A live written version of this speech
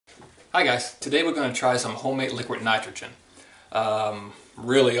Hi guys, today we're going to try some homemade liquid nitrogen.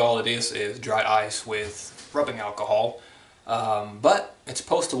 Really all it is dry ice with rubbing alcohol, but it's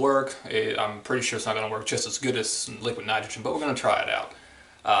supposed to work. I'm pretty sure it's not going to work just as good as liquid nitrogen, but we're going to try it out.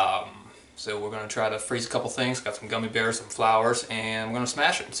 So we're going to try to freeze a couple things, got some gummy bears, some flowers, and we're going to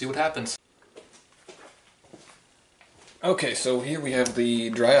smash it and see what happens. Okay, so here we have the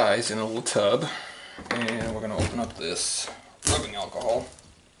dry ice in a little tub, and we're going to open up this rubbing alcohol.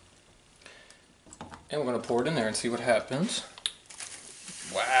 And we're going to pour it in there and see what happens.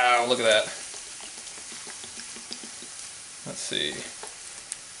 Wow, look at that. Let's see.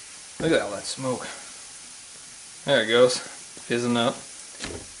 Look at all that smoke. There it goes. Fizzing up.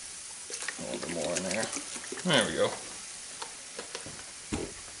 A little bit more in there. There we go.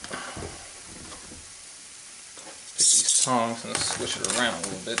 Take these tongs and swish it around a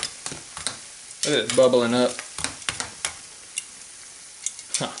little bit. Look at it bubbling up.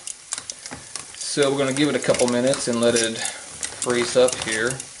 Huh. So we're going to give it a couple minutes and let it freeze up here,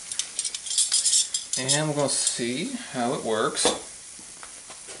 and we're going to see how it works.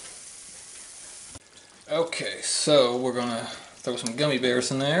 Okay, so we're going to throw some gummy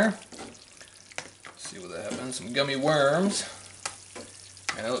bears in there, see what happens. Some gummy worms,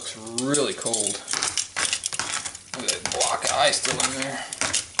 and it looks really cold. Look at that block of ice still in there.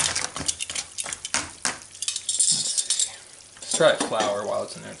 Let's see. Let's try flour while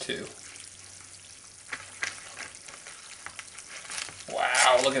it's in there too.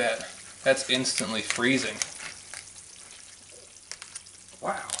 Wow, look at that. That's instantly freezing.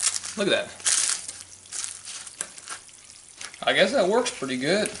 Wow, look at that. I guess that works pretty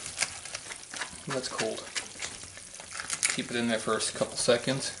good. That's cold. Keep it in there for a couple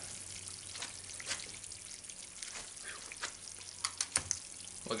seconds.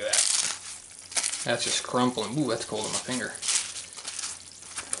 Look at that. That's just crumpling. Ooh, that's cold on my finger.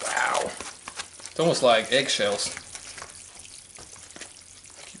 Wow. It's almost like eggshells.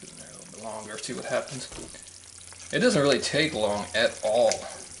 Longer, see what happens. It doesn't really take long at all.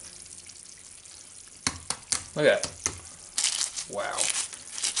 Look at that. Wow.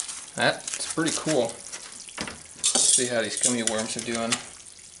 That's pretty cool. Let's see how these gummy worms are doing.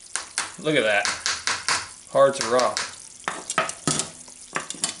 Look at that. Hard to rock.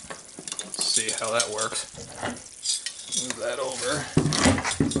 Let's see how that works. Move that over.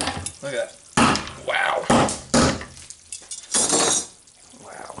 Look at that. Wow.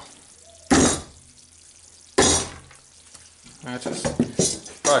 I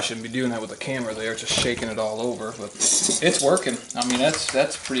probably shouldn't be doing that with the camera there, just shaking it all over, but it's working. I mean,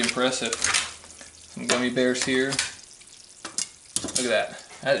 that's pretty impressive. Some gummy bears here. Look at that.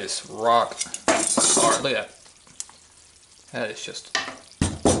 That is rock hard. Look at that. That is just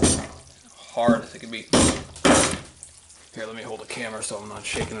hard as it can be. Here, let me hold the camera so I'm not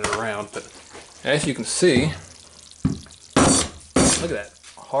shaking it around, but as you can see, look at that.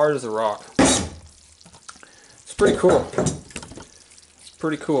 Hard as a rock. It's pretty cool.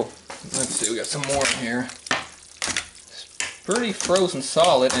 Pretty cool. Let's see, we got some more in here. It's pretty frozen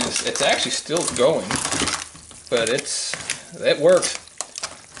solid, and it's actually still going, but it works.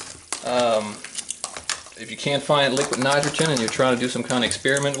 If you can't find liquid nitrogen and you're trying to do some kind of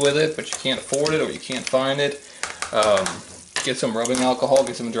experiment with it, but you can't afford it or you can't find it, get some rubbing alcohol,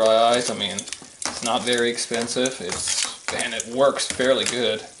 get some dry ice. I mean, it's not very expensive. And it works fairly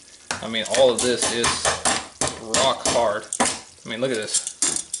good. I mean, all of this is rock hard. I mean, look at this.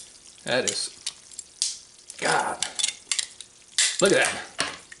 That is, God, look at that.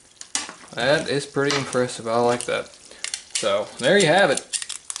 That is pretty impressive. I like that. So, there you have it.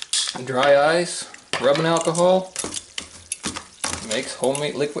 Dry ice, rubbing alcohol, makes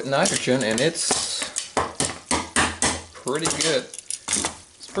homemade liquid nitrogen, and it's pretty good.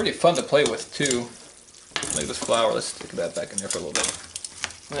 It's pretty fun to play with, too. Like this flour, let's stick that back in there for a little bit.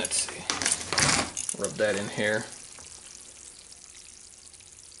 Let's see. Rub that in here.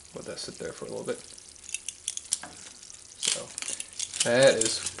 Let that sit there for a little bit. So, that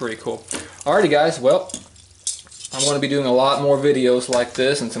is pretty cool. Alrighty guys, well, I'm going to be doing a lot more videos like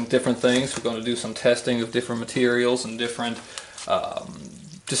this and some different things. We're going to do some testing of different materials and different,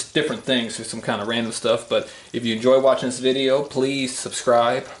 just different things, just some kind of random stuff. But if you enjoy watching this video, please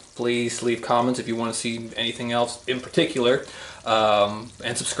subscribe. Please leave comments if you want to see anything else in particular.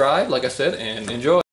 And subscribe, like I said, and enjoy.